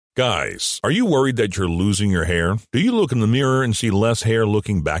Guys, are you worried that you're losing your hair? Do you look in the mirror and see less hair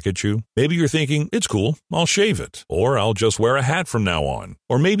looking back at you? Maybe you're thinking, it's cool, I'll shave it. Or I'll just wear a hat from now on.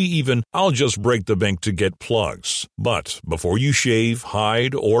 Or maybe even, I'll just break the bank to get plugs. But before you shave,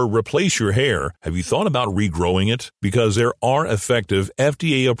 hide, or replace your hair, have you thought about regrowing it? Because there are effective,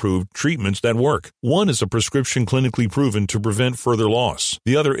 FDA-approved treatments that work. One is a prescription clinically proven to prevent further loss.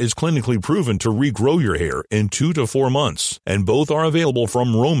 The other is clinically proven to regrow your hair in 2 to 4 months. And both are available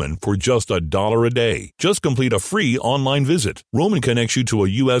from Roman for just $1 a day. Just complete a free online visit. Roman connects you to a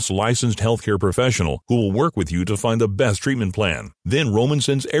U.S. licensed healthcare professional who will work with you to find the best treatment plan. Then Roman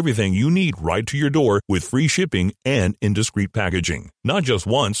sends everything you need right to your door with free shipping and in discreet packaging. Not just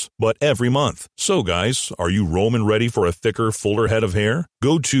once, but every month. So guys, are you Roman ready for a thicker, fuller head of hair?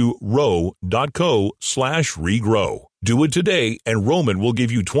 Go to ro.co/regrow. Do it today, and Roman will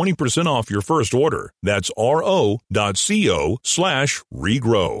give you 20% off your first order. That's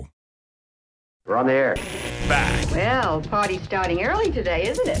ro.co/regrow. We're on the air. Back Well, party's starting early today,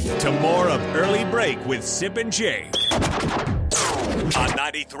 isn't it? to more of Early Break with Sip and Jay on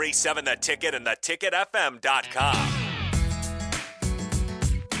 93.7 The Ticket and theticketfm.com.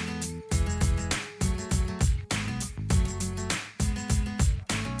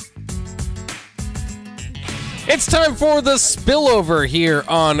 It's time for the Spillover here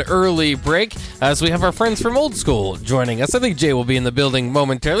on Early Break, as we have our friends from Old School joining us. I think Jay will be in the building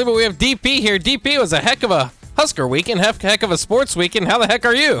momentarily, but we have DP here. DP, was a heck of a Husker weekend, heck of a sports weekend. How the heck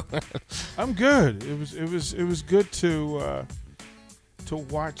are you? I'm good. It was good to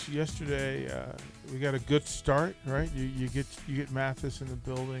watch yesterday. We got a good start, right? You get Mathis in the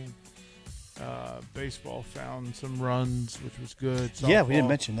building. Baseball found some runs, which was good. Softball, yeah, we didn't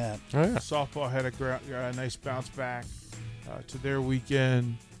mention that. Oh, yeah. Softball had a nice bounce back to their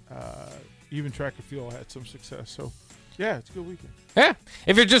weekend. Even track and field had some success. So, yeah, it's a good weekend. Yeah.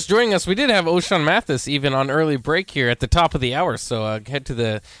 If you're just joining us, we did have O'Shawn Mathis even on Early Break here at the top of the hour. So head to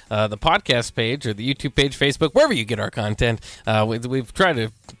the podcast page or the YouTube page, Facebook, wherever you get our content. We've tried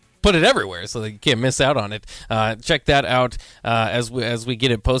to put it everywhere so that you can't miss out on it. Check that out as we get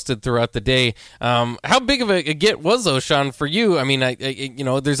it posted throughout the day. How big of a get was O'Shawn for you? I mean,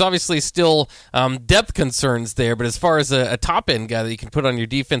 there's obviously still depth concerns there, but as far as a top end guy that you can put on your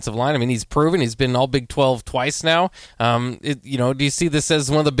defensive line, I mean, he's proven he's been all Big 12 twice now. Do you see this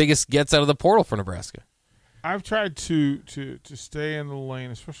as one of the biggest gets out of the portal for Nebraska? I've tried to stay in the lane,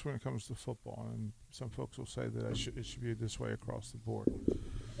 especially when it comes to football, and some folks will say that it should be this way across the board.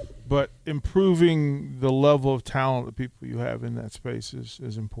 But improving the level of talent that people you have in that space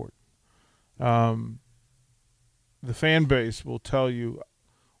is important. The fan base will tell you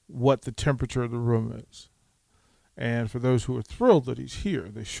what the temperature of the room is. And for those who are thrilled that he's here,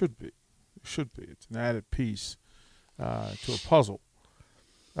 they should be. They should be. It's an added piece to a puzzle.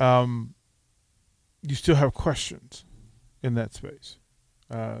 You still have questions in that space.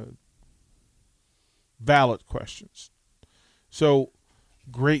 Valid questions. So,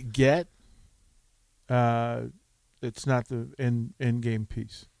 great get. It's not the end game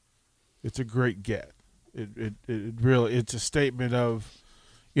piece. It's a great get. It really, it's a statement of,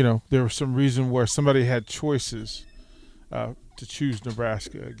 there was some reason where somebody had choices to choose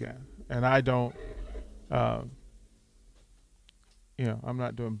Nebraska again, and I don't. I'm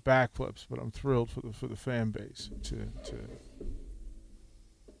not doing backflips, but I'm thrilled for the fan base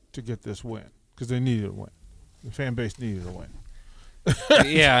to get this win because they needed a win. The fan base needed a win.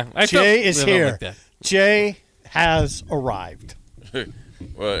 Yeah, Jay is here. Like Jay has arrived.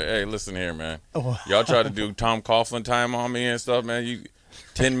 Well, hey, listen here, man. Y'all try to do Tom Coughlin time on me and stuff, man. You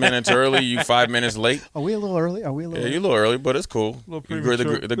 10 minutes early, you 5 minutes late. Are we a little early? Yeah, you're a little early, but it's cool. A little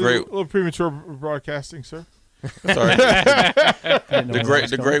premature, a little premature broadcasting, sir. That's all right.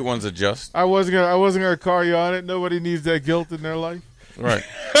 The great ones adjust. I wasn't gonna call you on it. Nobody needs that guilt in their life. Right.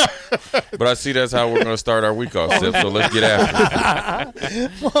 But I see that's how we're going to start our week off, Sip, so let's get after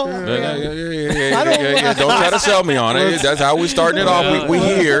it. Yeah. Don't try to sell me on it. That's how we're starting it off. We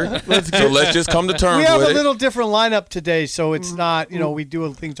here, so let's just come to terms with it. We have a little different lineup today, so it's not, we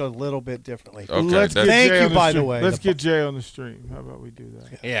do things a little bit differently. Okay. Thank you, by the way. Let's get Jay on the stream. How about we do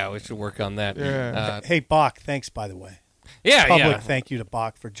that? Yeah, we should work on that. Yeah. Hey, Bach, thanks, by the way. Yeah, Public thank you to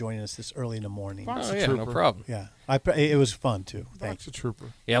Bach for joining us this early in the morning. Bach's no problem. Yeah, it was fun too. Thanks, a trooper.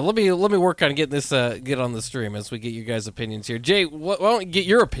 Yeah, let me work on getting this get on the stream as we get you guys' opinions here. Jay, why don't you get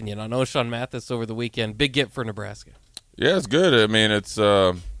your opinion on O'Shawn Mathis over the weekend? Big get for Nebraska. Yeah, it's good. I mean, it's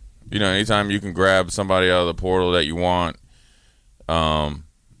anytime you can grab somebody out of the portal that you want, I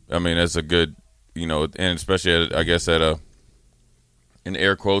mean, it's a good, and especially I guess at in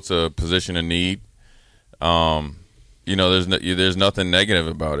air quotes, a position of need. there's nothing negative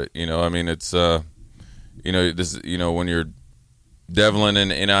about it. I mean, it's when you're deviling in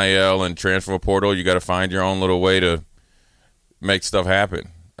NIL and transfer portal, you got to find your own little way to make stuff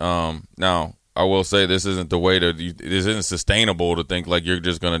happen. Now, I will say this isn't the way this isn't sustainable to think like you're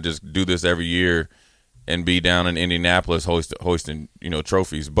just going to just do this every year and be down in Indianapolis hoisting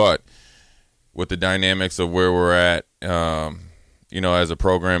trophies. But with the dynamics of where we're at, as a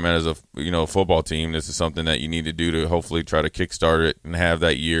program and as a football team, this is something that you need to do to hopefully try to kickstart it and have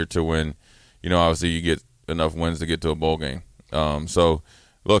that year to when, obviously you get enough wins to get to a bowl game. So,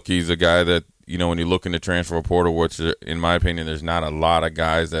 look, he's a guy that, when you look in the transfer portal, which in my opinion, there's not a lot of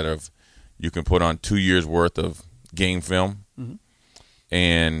guys that you can put on 2 years worth of game film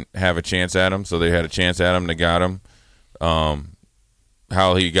and have a chance at him. So they had a chance at him. They got him.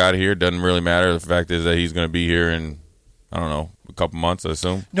 How he got here doesn't really matter. The fact is that he's going to be here in, I don't know, a couple months, I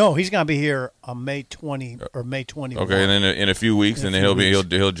assume. No, he's going to be here on May 20 or May 21. Okay, and then in a few weeks, and then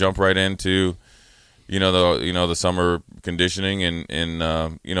he'll jump right into the summer conditioning and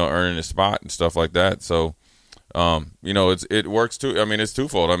earning a spot and stuff like that. So it works too. I mean, it's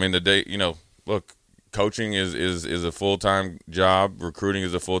twofold. I mean, look, coaching is a full-time job. Recruiting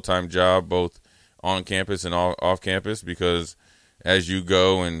is a full-time job, both on campus and off campus, because as you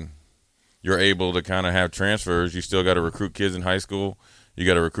go and you're able to kind of have transfers, you still got to recruit kids in high school. You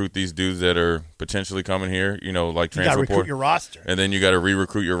got to recruit these dudes that are potentially coming here, like transfer. You got to recruit your roster. And then you got to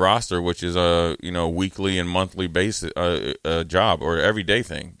re-recruit your roster, which is a, weekly and monthly basis job or everyday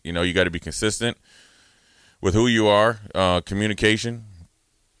thing. You got to be consistent with who you are, communication.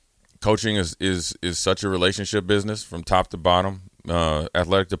 Coaching is such a relationship business from top to bottom.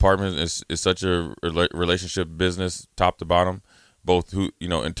 Athletic department is such a relationship business top to bottom, both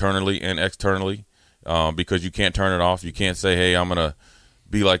internally and externally, because you can't turn it off. You can't say, hey, I'm going to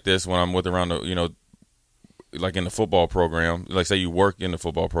be like this when I'm around the, like in the football program. Like say you work in the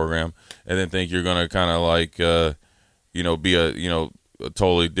football program and then think you're going to kind of like, be a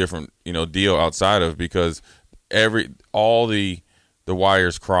totally different, deal outside of, because all the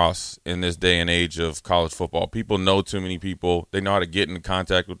wires cross in this day and age of college football. People know too many people. They know how to get in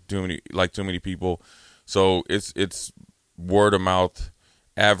contact with too many people. So it's word of mouth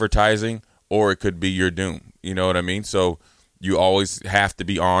advertising, or it could be your doom. You know what I mean? So you always have to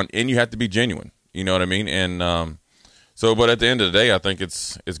be on, and you have to be genuine. You know what I mean? And but at the end of the day, I think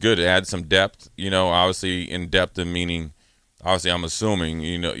it's good to add some depth. Obviously in depth and meaning, obviously I'm assuming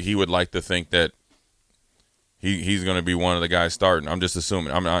he would like to think that he's going to be one of the guys starting. I'm just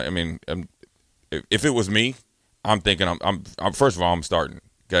assuming. If it was me, I'm thinking I'm first of all I'm starting.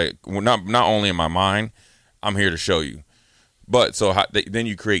 Okay, well, not only in my mind, I'm here to show you. But so then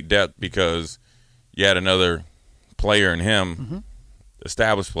you create depth because you had another player in him,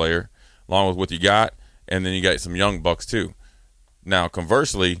 established player, along with what you got, and then you got some young bucks too. Now,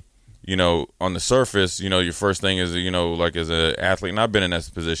 conversely, on the surface, your first thing is, like as an athlete, and I've been in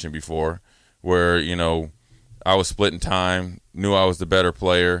that position before, where I was splitting time, knew I was the better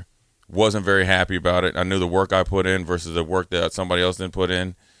player, wasn't very happy about it. I knew the work I put in versus the work that somebody else didn't put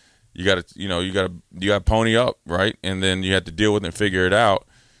in. You got to pony up, right? And then you had to deal with it and figure it out.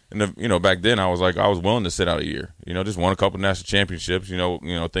 And back then I was willing to sit out a year. Just won a couple national championships.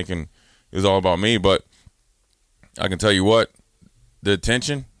 Thinking it was all about me. But I can tell you what, the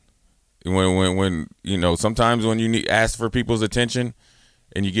attention when sometimes when you ask for people's attention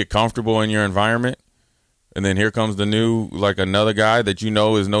and you get comfortable in your environment, and then here comes another guy that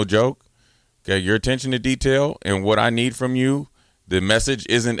is no joke. Okay, your attention to detail and what I need from you. The message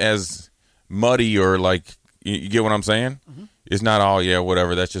isn't as muddy or you get what I'm saying? Mm-hmm. It's not all,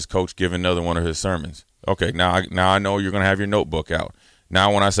 whatever. That's just coach giving another one of his sermons. Okay, now I know you're going to have your notebook out.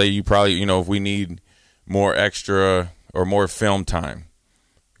 Now when I say you probably, if we need more extra or more film time,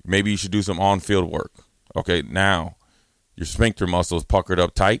 maybe you should do some on-field work. Okay, now your sphincter muscles puckered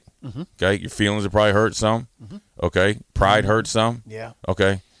up tight. Mm-hmm. Okay, your feelings will probably hurt some. Mm-hmm. Okay, pride hurts some. Yeah.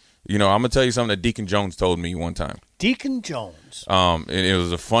 Okay. I'm going to tell you something that Deacon Jones told me one time. Deacon Jones. And it was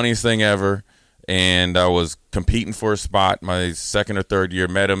the funniest thing ever. And I was competing for a spot my second or third year.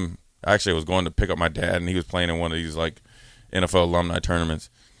 Met him. Actually, I was going to pick up my dad, and he was playing in one of these NFL alumni tournaments.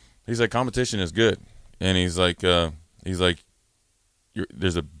 He's like, competition is good. And he's like, there's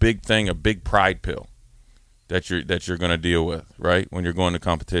a big thing, a big pride pill that you're going to deal with, right, when you're going to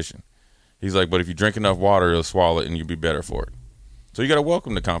competition. He's like, but if you drink enough water, you'll swallow it, and you'll be better for it. So you got to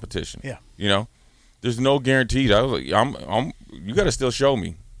welcome the competition. Yeah. There's no guarantees. I was like, you got to still show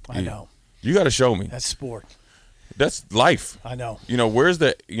me. I know. You got to show me. That's sport. That's life. I know. Where's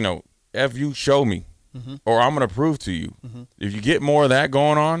the, F you show me, or I'm going to prove to you. Mm-hmm. If you get more of that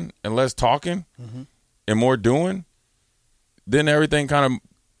going on and less talking and more doing, then everything kind of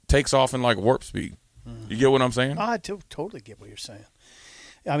takes off in like warp speed. You get what I'm saying? I totally get what you're saying.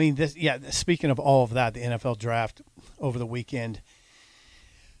 I mean, speaking of all of that, the NFL draft over the weekend,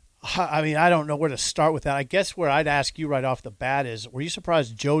 I mean, I don't know where to start with that. I guess where I'd ask you right off the bat is, were you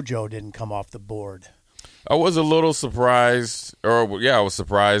surprised JoJo didn't come off the board? I was a little surprised, I was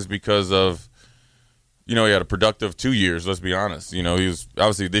surprised because of, he had a productive 2 years, let's be honest. He was,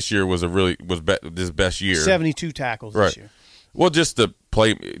 obviously this year was his best year. 72 tackles this year. Well, just the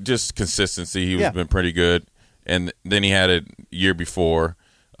play, just consistency. He was been pretty good. And then he had a year before.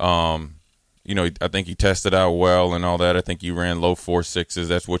 I think he tested out well and all that. I think he ran low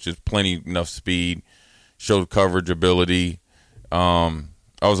 4.6s, which is plenty enough speed, showed coverage ability. I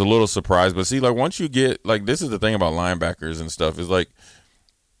was a little surprised. But see, like once you get, like this is the thing about linebackers and stuff, is like,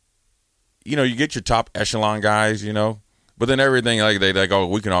 you get your top echelon guys, but then everything like they like, oh,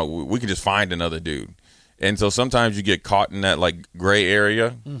 we can just find another dude. And so sometimes you get caught in that like gray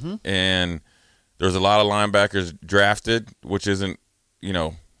area, and there's a lot of linebackers drafted, which isn't,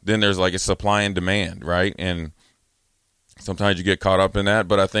 then there's like a supply and demand, right? And sometimes you get caught up in that.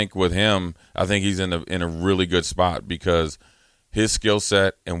 But I think with him, I think he's in a really good spot because his skill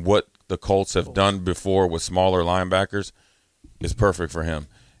set and what the Colts have done before with smaller linebackers is perfect for him.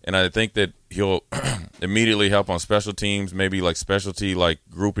 And I think that he'll immediately help on special teams, maybe like specialty like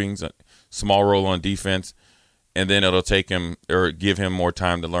groupings, small role on defense, and then it'll take him or give him more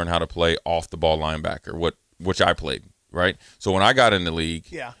time to learn how to play off the ball linebacker, which I played, right? So when I got in the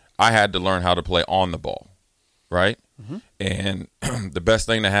league, I had to learn how to play on the ball, right? And the best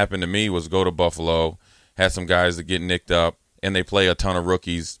thing that happened to me was go to Buffalo, had some guys that get nicked up, and they play a ton of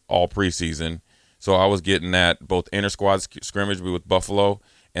rookies all preseason. So I was getting that both inter-squad scrimmage with Buffalo,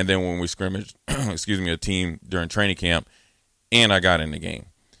 and then when we scrimmaged, a team during training camp, and I got in the game.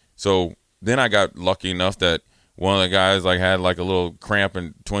 So then I got lucky enough that one of the guys like had like a little cramp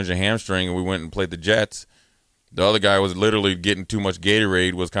and twinge a hamstring, and we went and played the Jets. The other guy was literally getting too much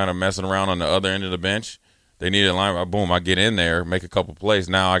Gatorade, was kind of messing around on the other end of the bench. They needed a line. Boom, I get in there, make a couple plays.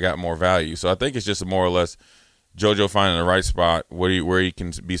 Now I got more value. So I think it's just more or less JoJo finding the right spot where he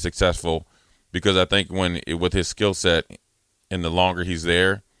can be successful, because I think with his skill set and the longer he's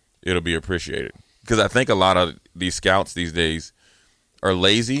there, it'll be appreciated. Because I think a lot of these scouts these days are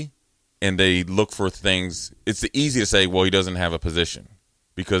lazy, and they look for things. It's easy to say, well, he doesn't have a position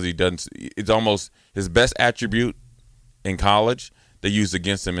because he doesn't. It's almost his best attribute in college they used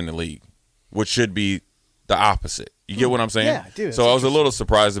against him in the league, which should be the opposite. You get what I'm saying? Yeah, I do. So I was a little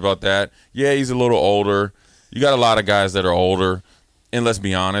surprised about that. Yeah, he's a little older. You got a lot of guys that are older, and let's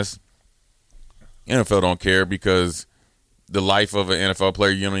be honest, NFL don't care because the life of an NFL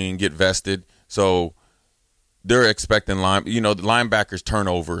player, you don't even get vested. So they're expecting the linebackers turn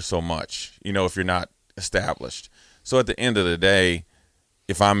over so much, if you're not established. So at the end of the day,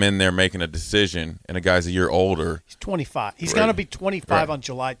 if I'm in there making a decision and a guy's a year older. He's 25. He's going to be 25 on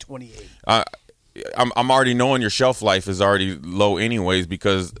July 28th. I'm already knowing your shelf life is already low anyways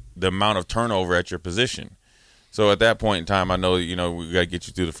because the amount of turnover at your position. So at that point in time, I know, we got to get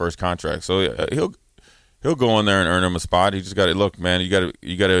you through the first contract. So he'll go in there and earn him a spot. He just got to look, man. You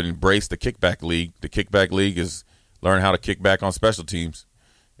got to embrace the kickback league. The kickback league is learn how to kick back on special teams,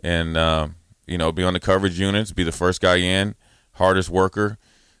 and be on the coverage units, be the first guy in, hardest worker.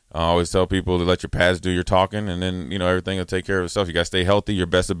 I always tell people to let your pads do your talking, and then everything will take care of itself. You got to stay healthy. Your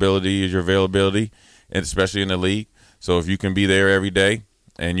best ability is your availability, and especially in the league. So if you can be there every day,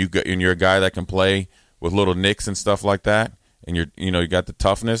 and you're a guy that can play with little nicks and stuff like that, and you got the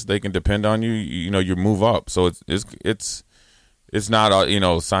toughness, they can depend on you. You move up. So it's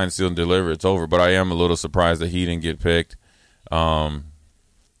not sign, seal, and deliver. It's over. But I am a little surprised that he didn't get picked.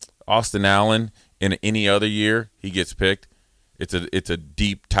 Austin Allen, in any other year, he gets picked. It's a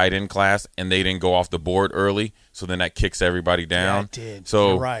deep tight end class, and they didn't go off the board early, so then that kicks everybody down. Yeah, it did. So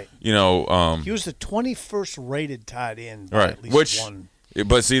you're right. He was the 21st rated tight end by at least one.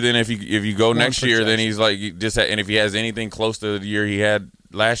 But see, then if you go next year, then he's like and if he has anything close to the year he had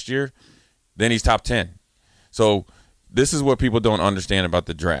last year, then he's top 10. So this is what people don't understand about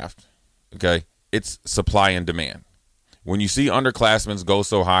the draft. Okay, it's supply and demand. When you see underclassmen go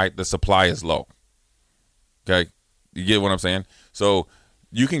so high, the supply is low. Okay, you get what I'm saying? So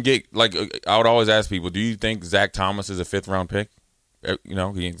you can get I would always ask people, do you think Zach Thomas is a 5th round pick?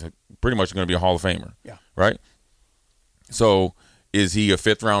 He's pretty much going to be a Hall of Famer. Yeah. Right. So is he a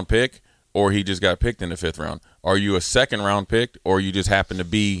 5th round pick, or he just got picked in the 5th round? Are you a 2nd round pick, or you just happen to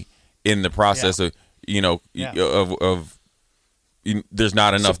be in the process of there's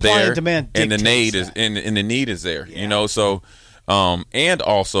not enough supply there, and demand and the need dictates is and the need is there. Yeah. So and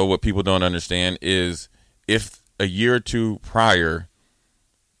also what people don't understand is if a year or two prior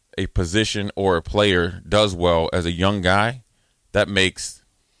a position or a player does well as a young guy, that makes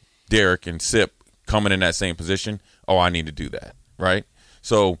Derek and Sip coming in that same position, oh, I need to do that, right?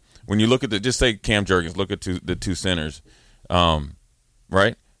 So when you look at just say Cam Jurgens, look at the two centers,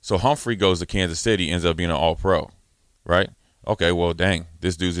 right? So Humphrey goes to Kansas City, ends up being an all-pro, right? Okay, well, dang,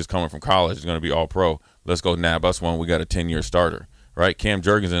 this dude's just coming from college. He's going to be all-pro. Let's go nab us one. We got a 10-year starter, right? Cam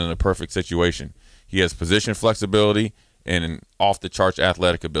Jurgens is in a perfect situation. He has position flexibility and an off-the-charts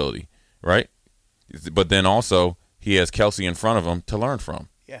athletic ability, right? But then also he has Kelsey in front of him to learn from.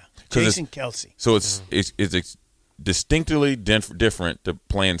 Yeah, Jason Kelsey. So it's distinctly different to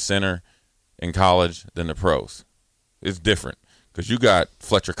playing center in college than the pros. It's different because you got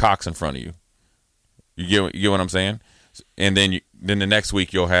Fletcher Cox in front of you. You get what I'm saying? And then the next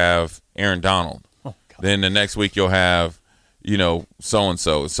week you'll have Aaron Donald. Oh, then the next week you'll have, so and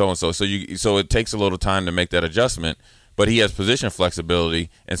so. So it takes a little time to make that adjustment. But he has position flexibility,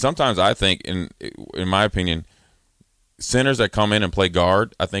 and sometimes I think, in my opinion, centers that come in and play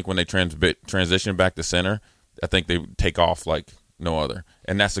guard, I think when they transition back to center, I think they take off like no other.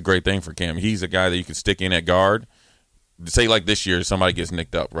 And that's a great thing for Cam. He's a guy that you can stick in at guard. Say like this year, somebody gets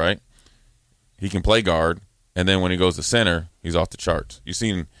nicked up, right? He can play guard, and then when he goes to center, he's off the charts. You've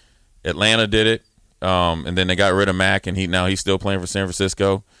seen Atlanta did it, and then they got rid of Mack, and he's still playing for San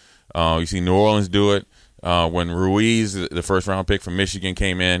Francisco. You see New Orleans do it. When Ruiz, the first-round pick from Michigan,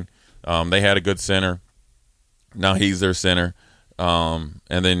 came in, they had a good center. Now he's their center. And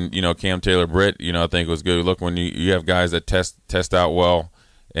then, Cam Taylor-Britt, I think was good. Look, when you have guys that test out well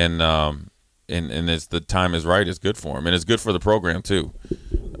and it's the time is right, it's good for him. And it's good for the program, too,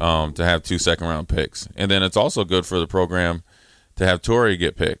 to have 2 second-round picks. And then it's also good for the program to have Torrey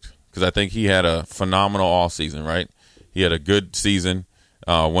get picked because I think he had a phenomenal offseason, right? He had a good season.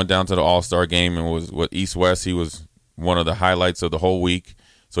 Went down to the All-Star game and was East-West. He was one of the highlights of the whole week.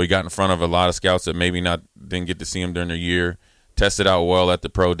 So he got in front of a lot of scouts that maybe didn't get to see him during the year. Tested out well at the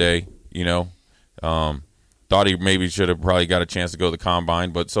pro day, Thought he maybe should have probably got a chance to go to the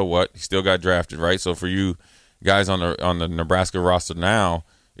combine, but so what? He still got drafted, right? So for you guys on the Nebraska roster now,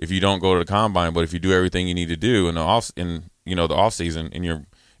 if you don't go to the combine, but if you do everything you need to do in the off season in your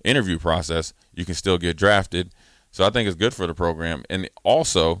interview process, you can still get drafted. So I think it's good for the program. And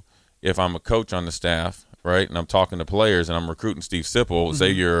also, if I'm a coach on the staff, right, and I'm talking to players and I'm recruiting Steve Sipple, say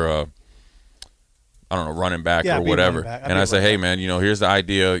you're running back or whatever, and I say, hey, man, here's the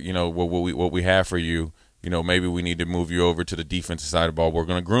idea, what we have for you. Maybe we need to move you over to the defensive side of the ball. We're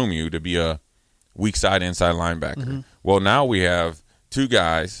going to groom you to be a weak side inside linebacker. Mm-hmm. Well, now we have 2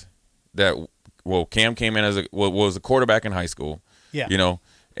 guys that, Cam came in was a quarterback in high school,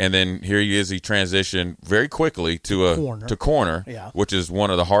 and then here he is. He transitioned very quickly to corner, which is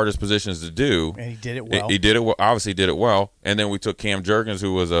one of the hardest positions to do. And he did it well. He did it obviously did it well. And then we took Cam Jurgens,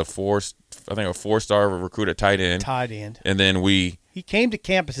 who was a 4-star recruit at tight end. And then he came to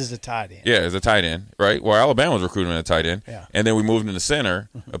campus as a tight end. Yeah, as a tight end, right? Well, Alabama was recruiting a tight end. Yeah. And then we moved into center,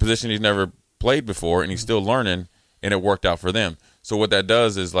 a position he's never played before, and he's still learning, and it worked out for them. So what that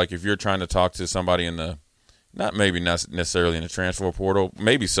does is, like, if you're trying to talk to somebody not necessarily in the transfer portal,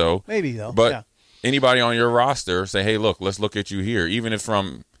 maybe so. Maybe, though. But anybody on your roster, say, hey, look, let's look at you here. Even if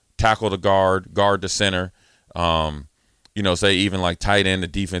from tackle to guard to center, say even like tight end to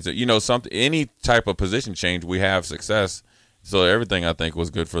defense, any type of position change, we have success. So everything, I think,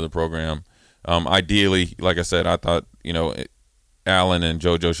 was good for the program. Ideally, like I said, I thought, Allen and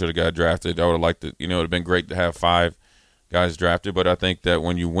JoJo should have got drafted. I would have liked it. It would have been great to have 5 guys drafted. But I think that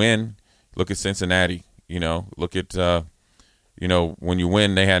when you win, look at Cincinnati. Look at, when you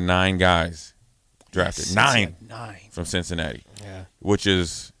win, they had 9 guys drafted. Yes, 9 from Cincinnati, which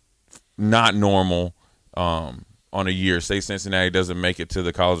is not normal on a year. Say Cincinnati doesn't make it to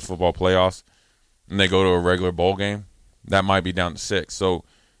the college football playoffs and they go to a regular bowl game, that might be down to 6. So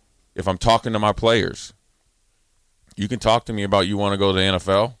if I'm talking to my players, you can talk to me about you want to go to the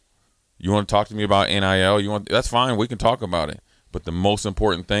NFL. You want to talk to me about NIL. That's fine. We can talk about it. But the most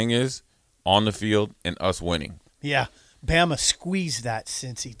important thing is on the field and us winning. Yeah. Bama squeezed that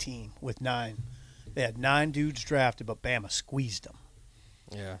Cincy team with 9. They had 9 dudes drafted, but Bama squeezed them.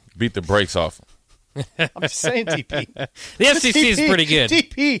 Yeah. Beat the brakes off them. I'm just saying, DP. The SEC is pretty good.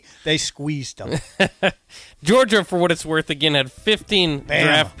 DP, they squeezed them. Georgia, for what it's worth, again, had 15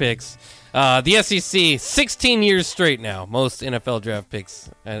 draft picks. The SEC, 16 years straight now, most NFL draft picks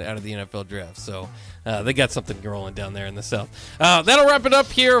out of the NFL draft. So They got something rolling down there in the South. That'll wrap it up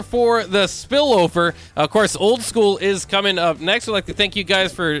here for the Spillover. Of course, Old School is coming up next. We'd like to thank you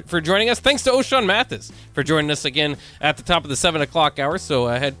guys for joining us. Thanks to O'Shawn Mathis for joining us again at the top of the 7 o'clock hour. So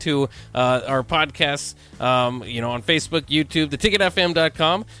head to our podcasts, on Facebook, YouTube,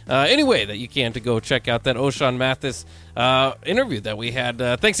 theticketfm.com, any way that you can to go check out that O'Shawn Mathis interview that we had.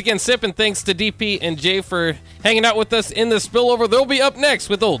 Thanks again, Sip, and thanks to DP and Jay for hanging out with us in the Spillover. They'll be up next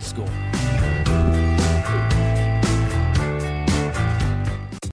with Old School.